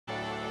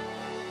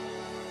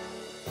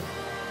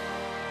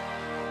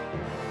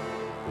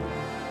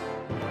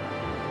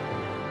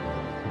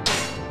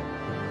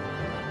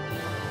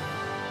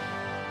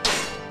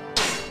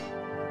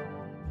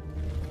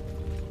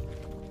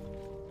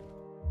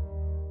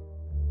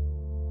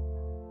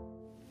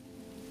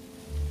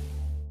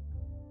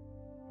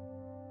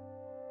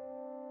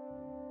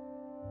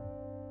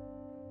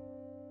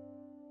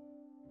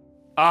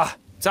Ah,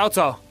 Cao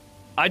Cao.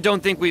 I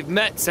don't think we've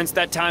met since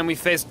that time we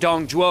faced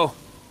Dong Zhuo.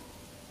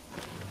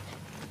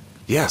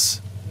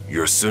 Yes,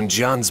 you're Sun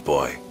Jian's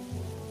boy.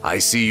 I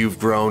see you've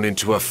grown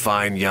into a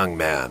fine young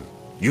man.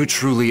 You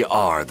truly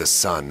are the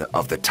son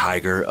of the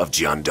Tiger of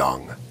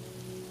Jiandong.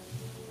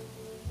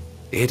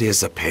 It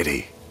is a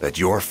pity that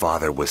your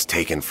father was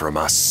taken from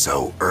us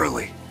so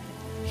early.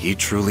 He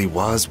truly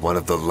was one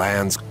of the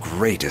land's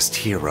greatest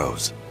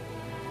heroes.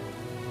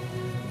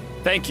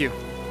 Thank you.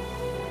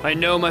 I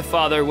know my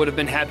father would have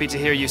been happy to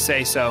hear you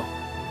say so.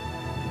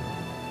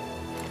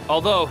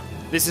 Although,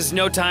 this is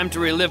no time to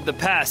relive the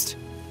past,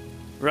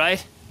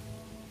 right?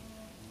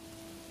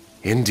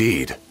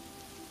 Indeed.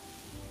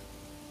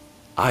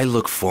 I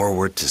look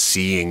forward to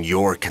seeing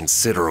your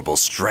considerable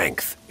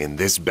strength in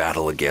this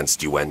battle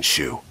against Yuan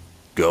Shu.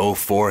 Go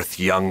forth,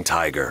 young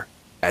tiger,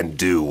 and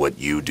do what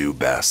you do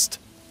best.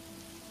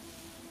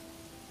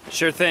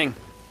 Sure thing.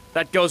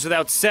 That goes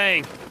without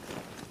saying.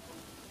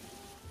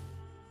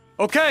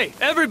 Okay,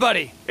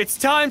 everybody, it's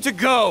time to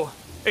go.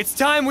 It's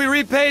time we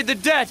repaid the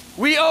debt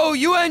we owe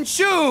Yuan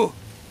Shu!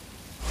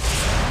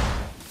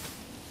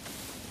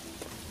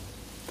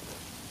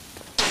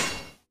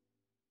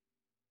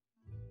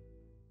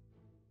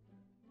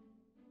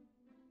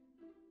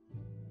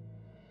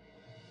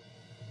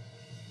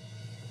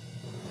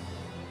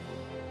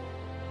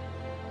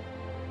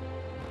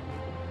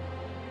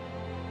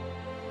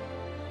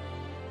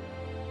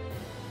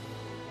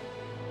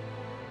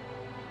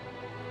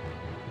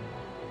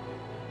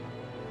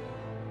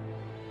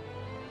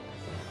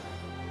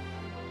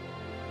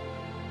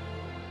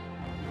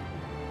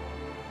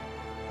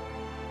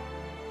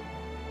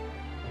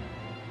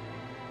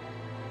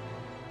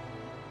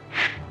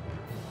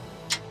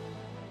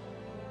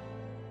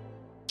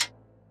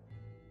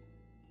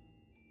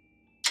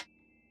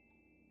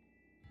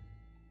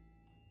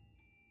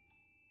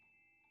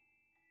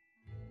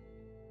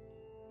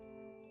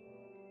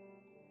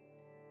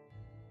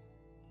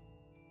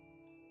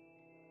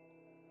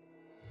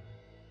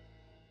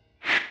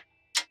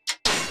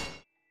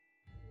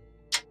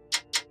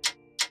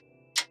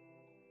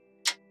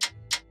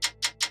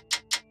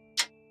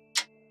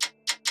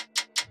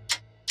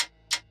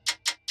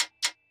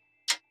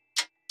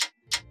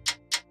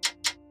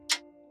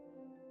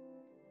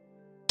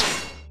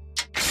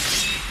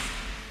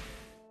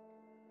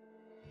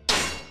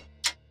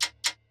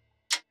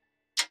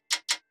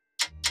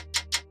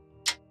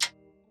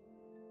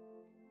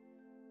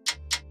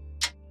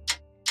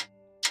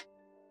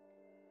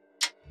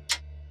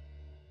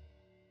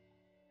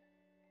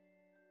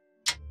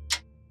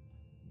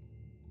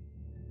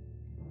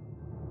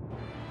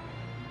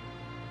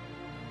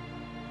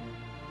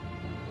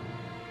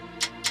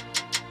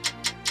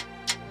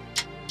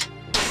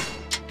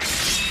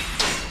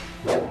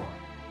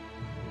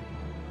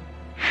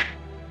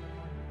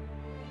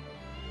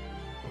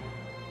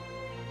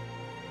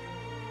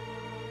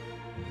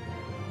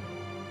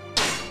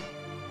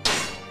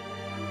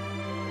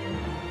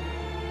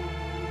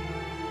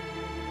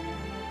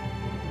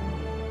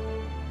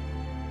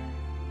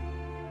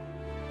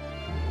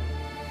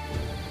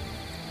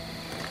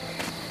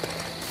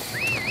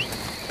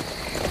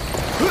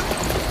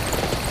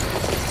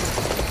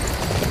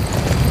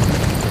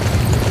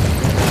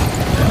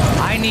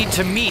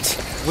 To meet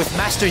with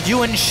Master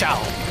Yuan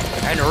Shao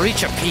and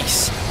reach a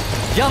peace.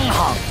 Young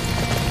Hong,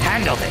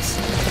 handle this.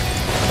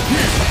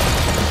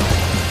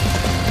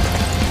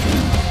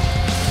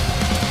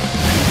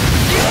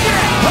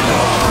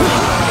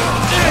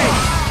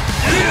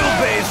 Liu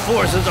Bei's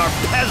forces are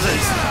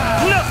peasants,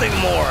 nothing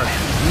more.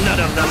 None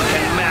of them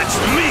can match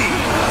me.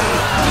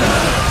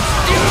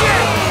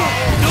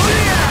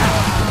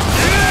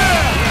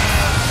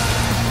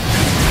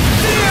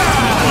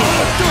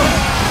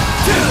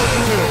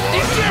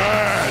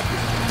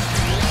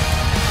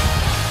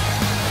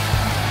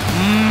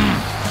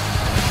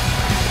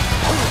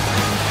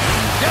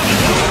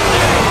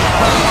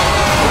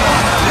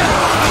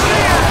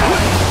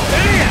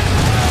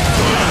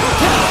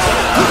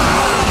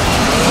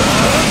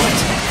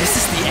 This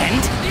is the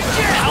end?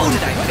 How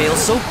did I fail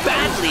so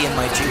badly in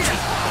my duty?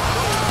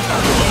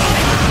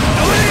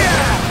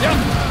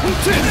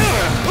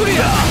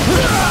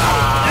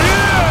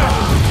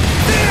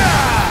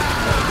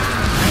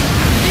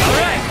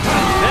 Alright,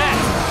 that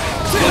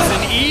was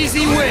an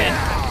easy win.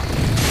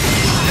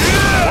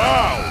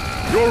 Wow,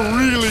 you're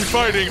really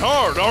fighting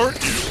hard,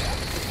 aren't you?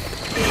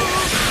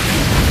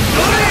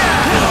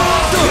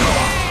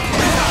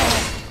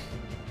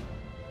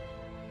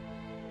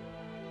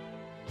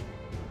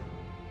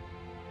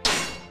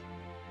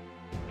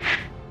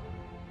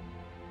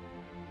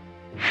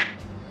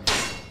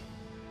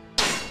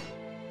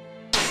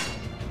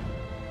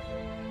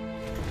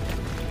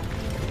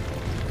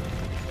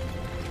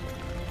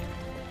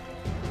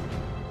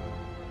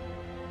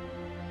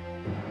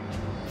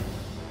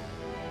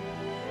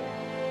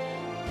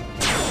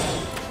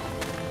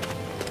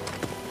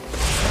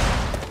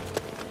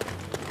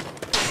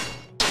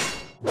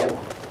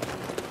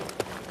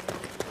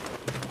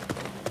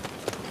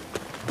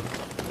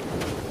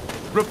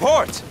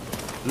 Report!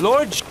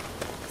 Lord,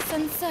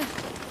 Sensei.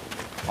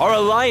 our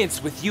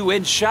alliance with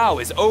Yuan Shao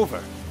is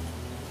over.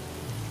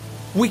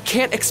 We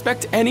can't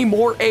expect any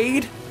more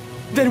aid?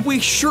 Then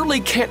we surely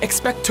can't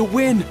expect to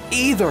win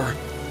either.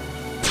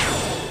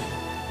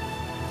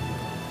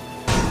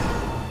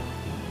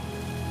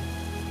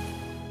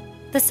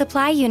 The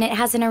supply unit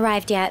hasn't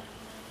arrived yet.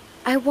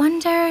 I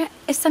wonder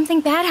if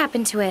something bad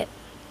happened to it.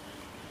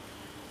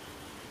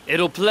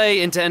 It'll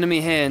play into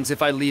enemy hands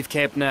if I leave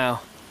camp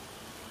now.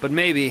 But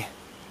maybe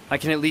I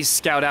can at least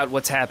scout out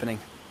what's happening.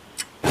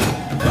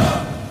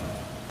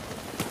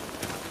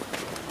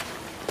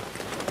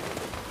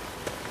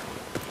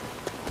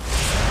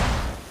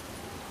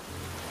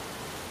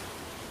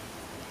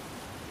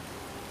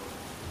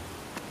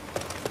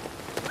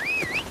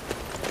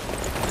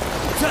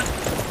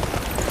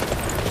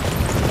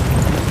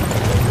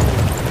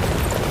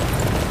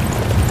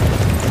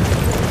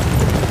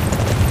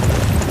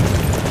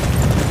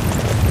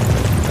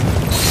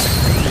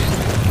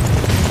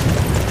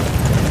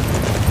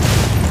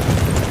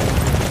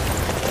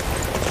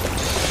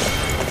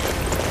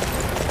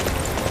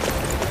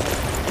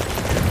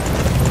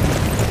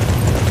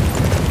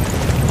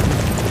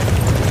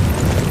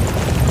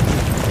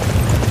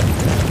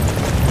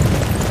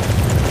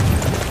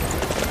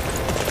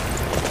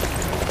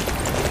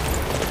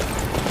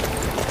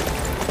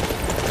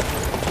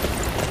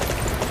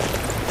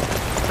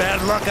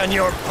 Bad luck on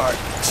your part,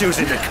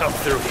 choosing to come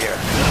through here.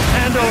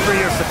 Hand over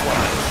your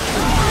supplies.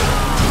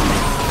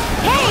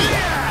 Hey!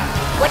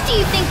 What do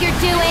you think you're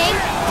doing?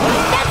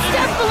 That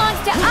stuff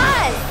belongs to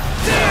us!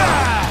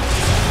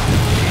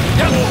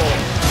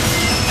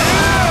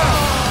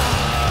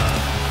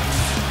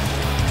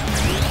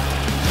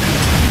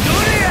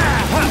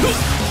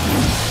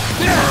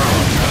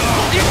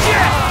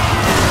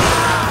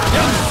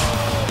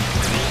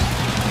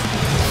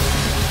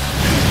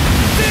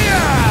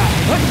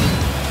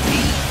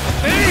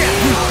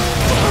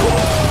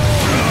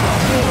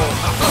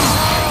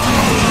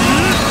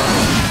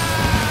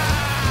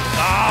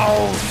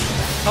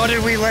 How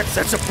did we let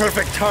such a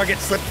perfect target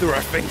slip through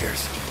our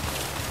fingers?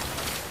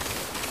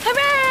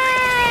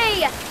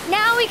 Hooray!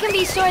 Now we can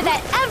be sure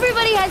that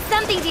everybody has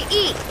something to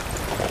eat.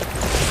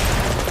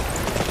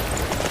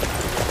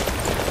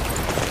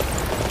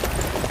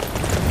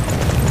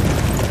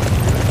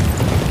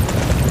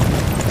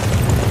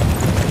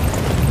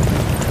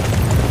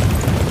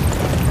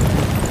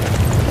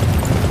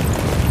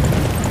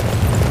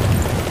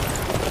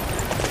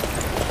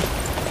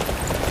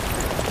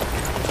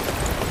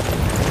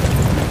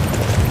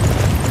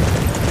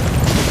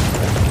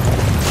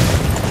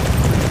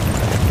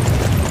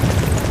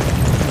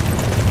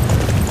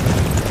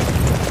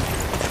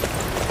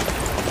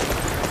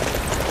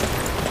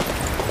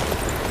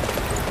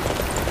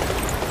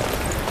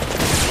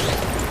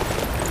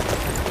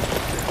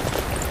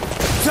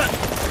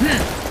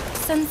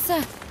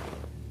 Sensei,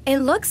 it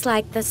looks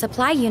like the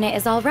supply unit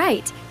is all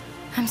right.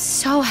 I'm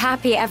so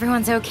happy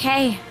everyone's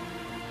okay.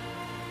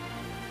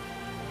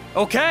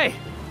 Okay,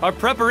 our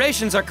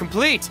preparations are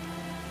complete.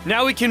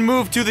 Now we can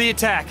move to the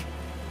attack.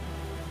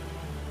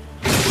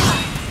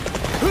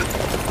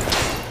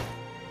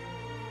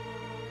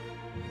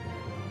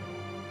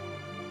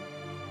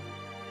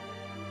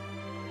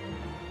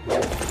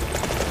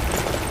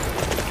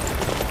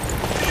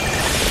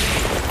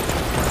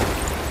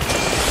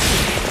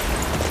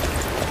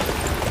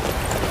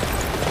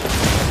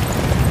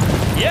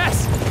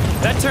 Yes!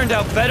 That turned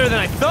out better than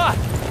I thought!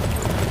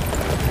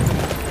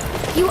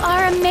 You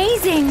are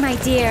amazing, my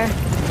dear.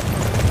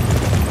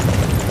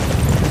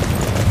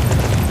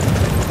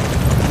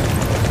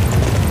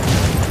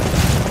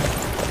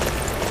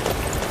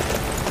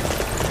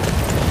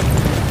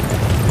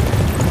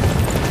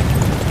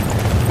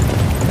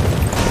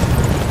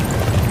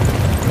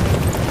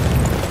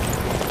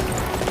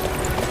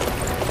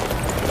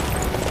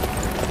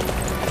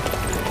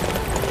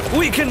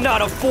 We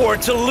cannot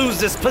afford to lose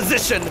this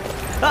position.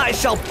 I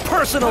shall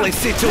personally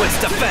see to its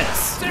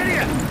defense.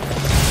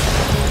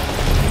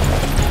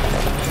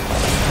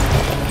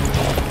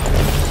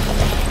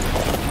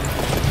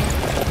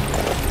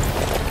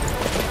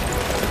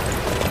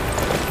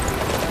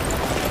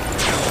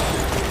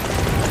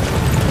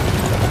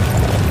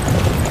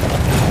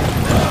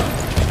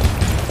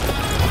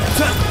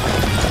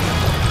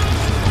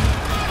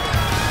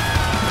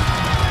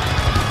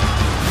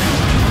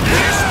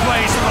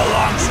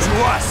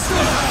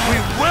 We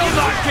will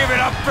not give it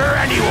up for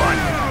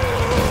anyone!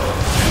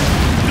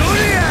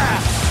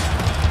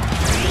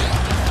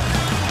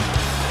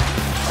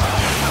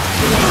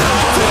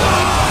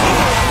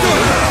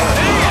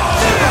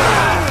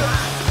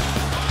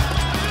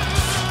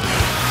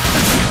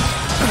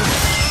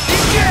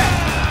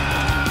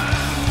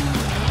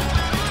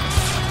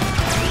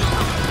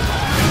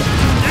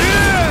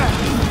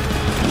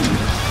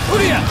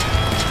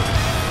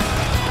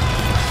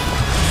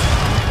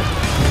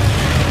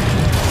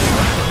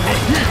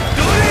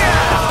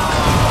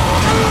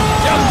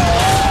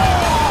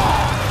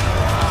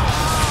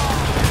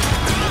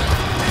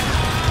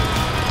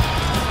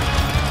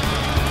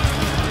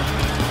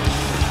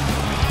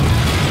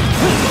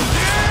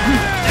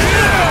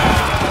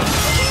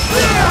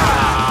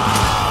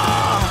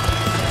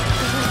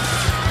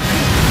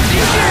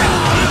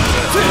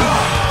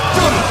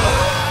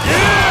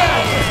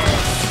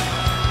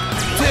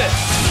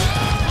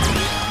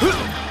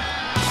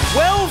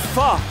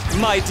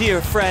 my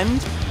dear friend.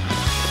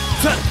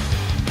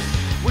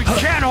 We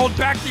can't hold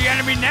back the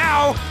enemy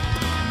now!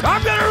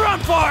 I'm gonna run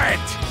for it!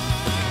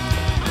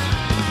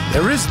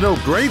 There is no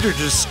greater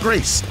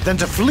disgrace than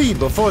to flee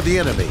before the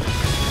enemy.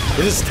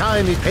 It is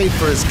time he paid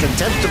for his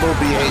contemptible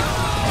behavior.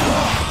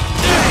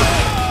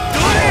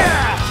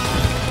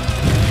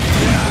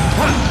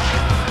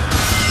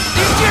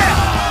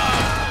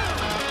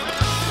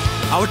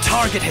 Our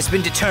target has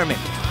been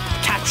determined.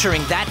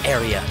 Capturing that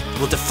area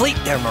will deflate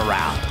their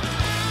morale.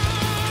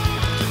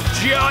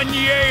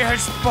 Jianye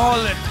has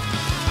fallen!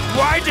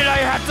 Why did I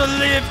have to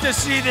live to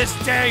see this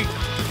day?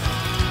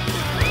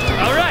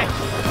 All right,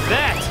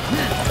 that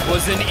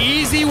was an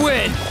easy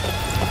win.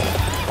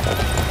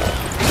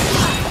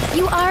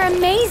 You are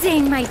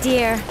amazing, my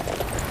dear.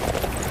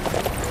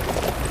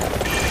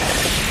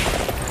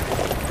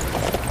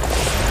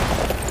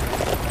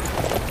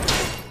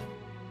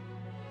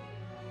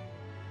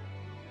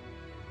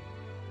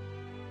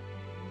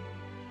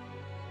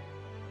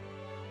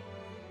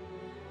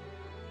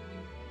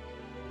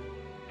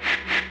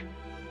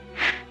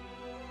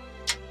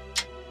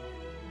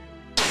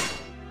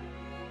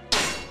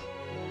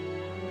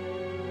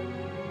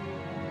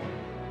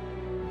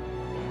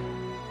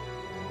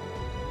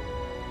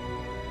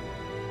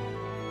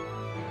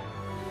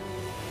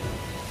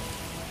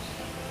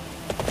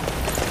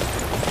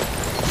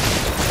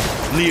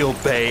 Liu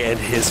Bei and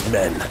his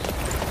men.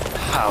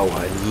 How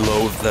I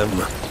loathe them.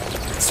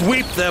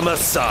 Sweep them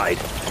aside.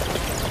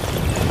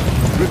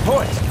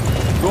 Report!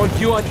 Lord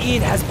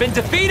Yuan-Yin has been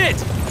defeated!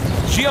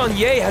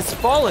 Jianye has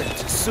fallen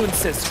to Sun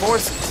Ce's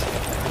forces.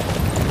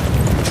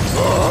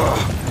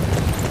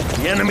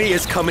 The enemy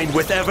is coming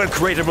with ever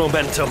greater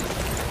momentum.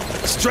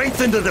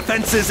 Strengthen the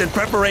defenses in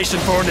preparation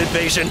for an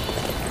invasion.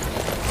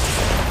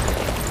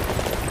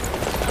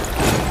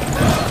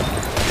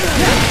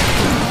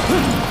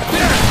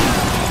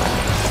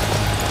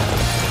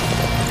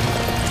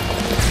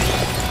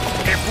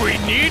 If we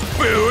need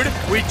food,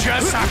 we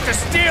just have to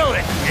steal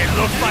it. It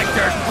looks like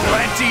there's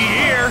plenty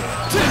here.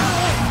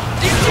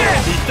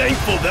 Be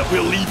thankful that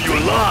we'll leave you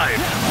alive.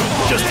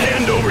 Just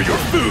hand over your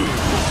food.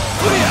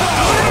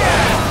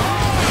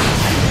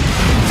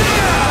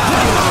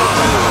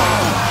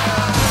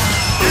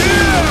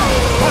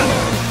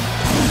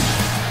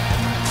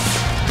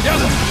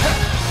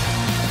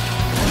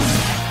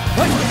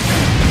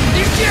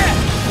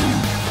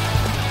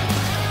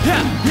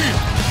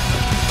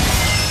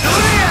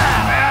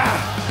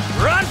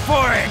 Run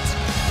for it!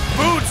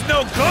 Food's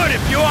no good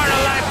if you aren't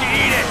allowed to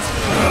eat it!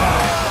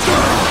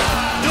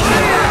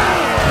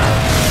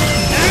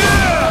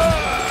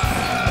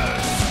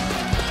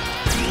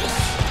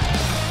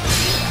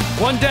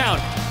 One down,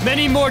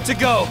 many more to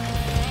go.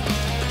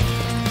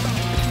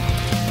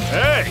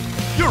 Hey,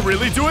 you're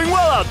really doing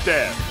well out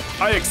there.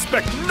 I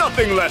expect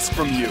nothing less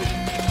from you.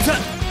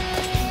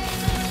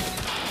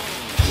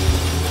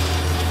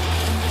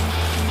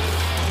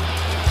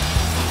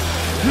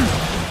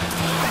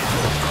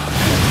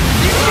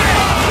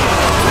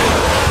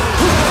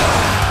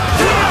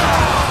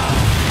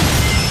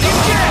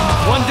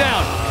 One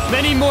down,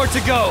 many more to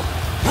go.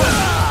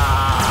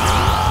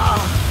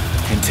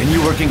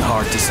 Continue working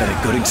hard to set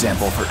a good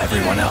example for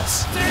everyone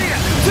else.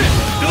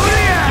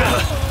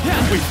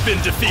 We've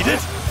been defeated.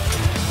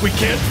 We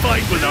can't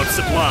fight without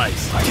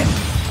supplies.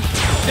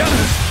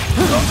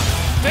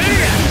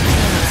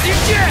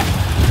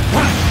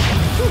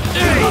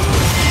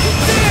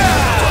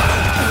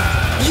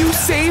 You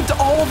saved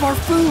all of our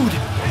food!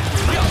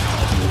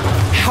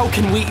 How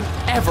can we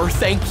ever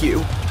thank you?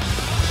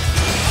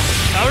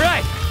 All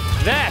right,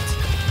 that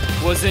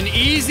was an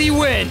easy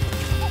win.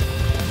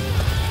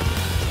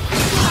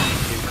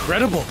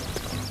 Incredible.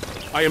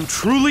 I am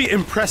truly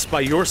impressed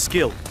by your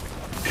skill.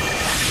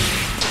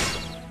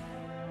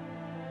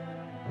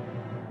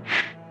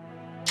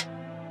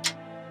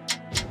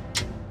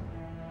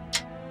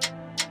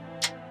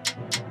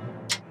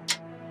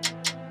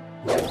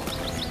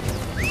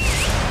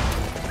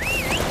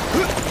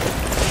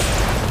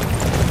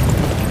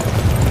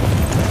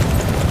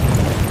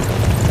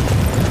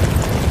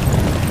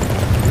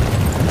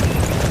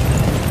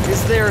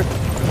 Is there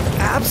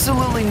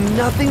absolutely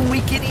nothing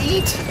we can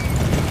eat?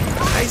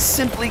 I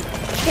simply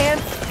can't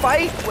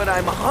fight when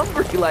I'm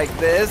hungry like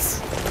this.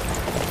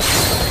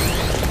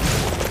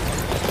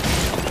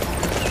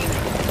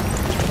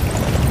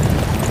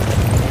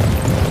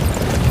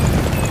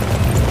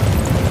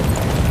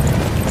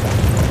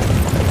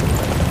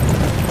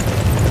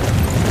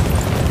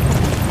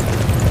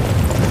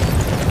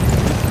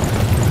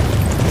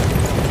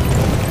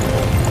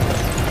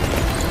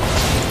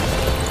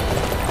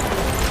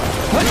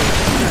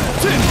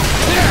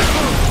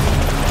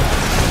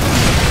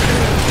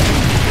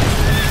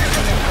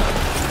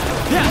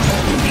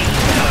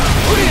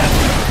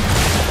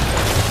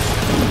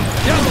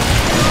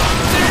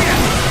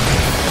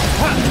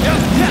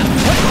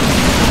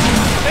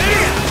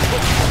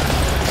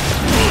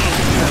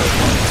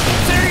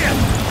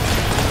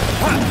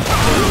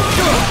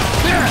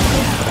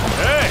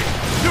 Hey,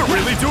 you're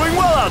really doing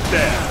well out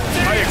there.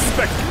 I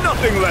expect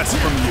nothing less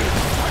from you.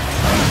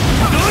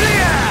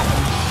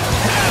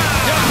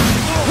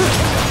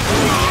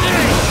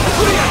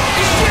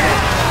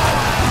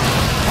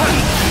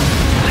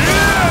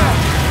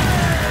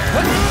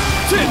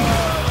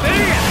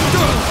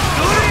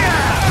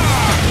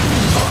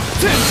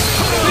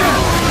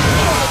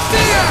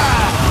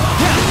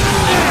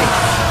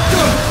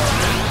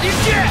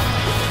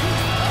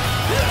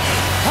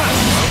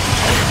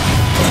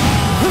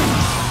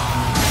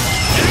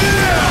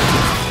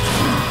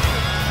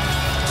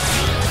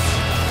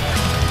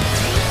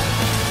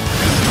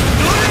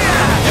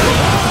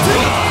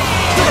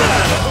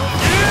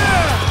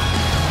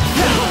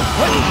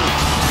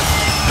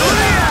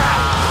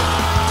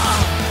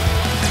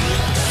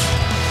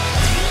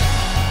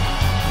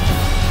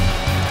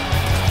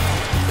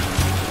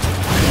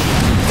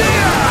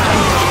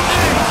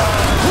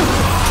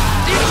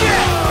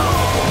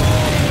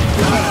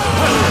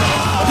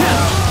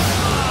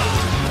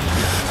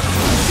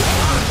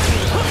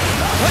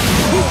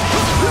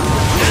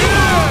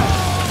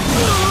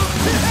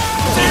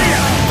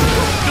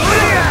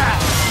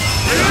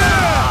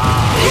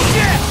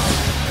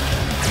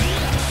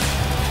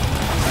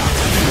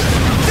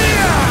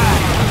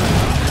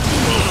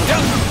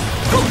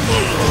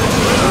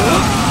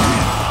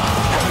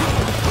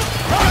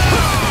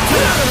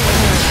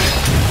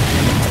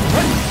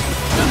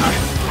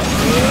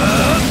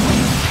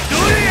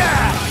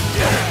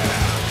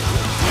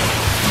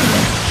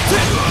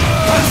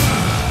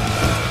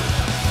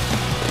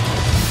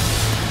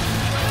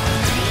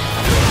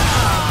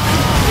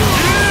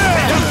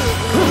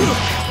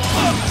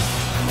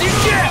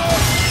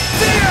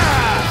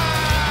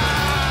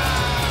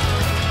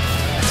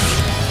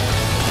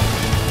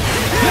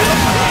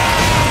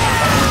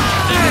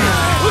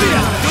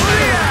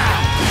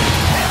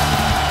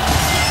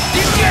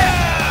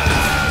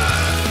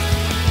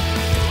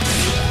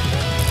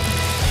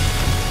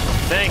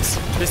 Thanks.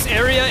 This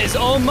area is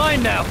all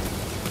mine now.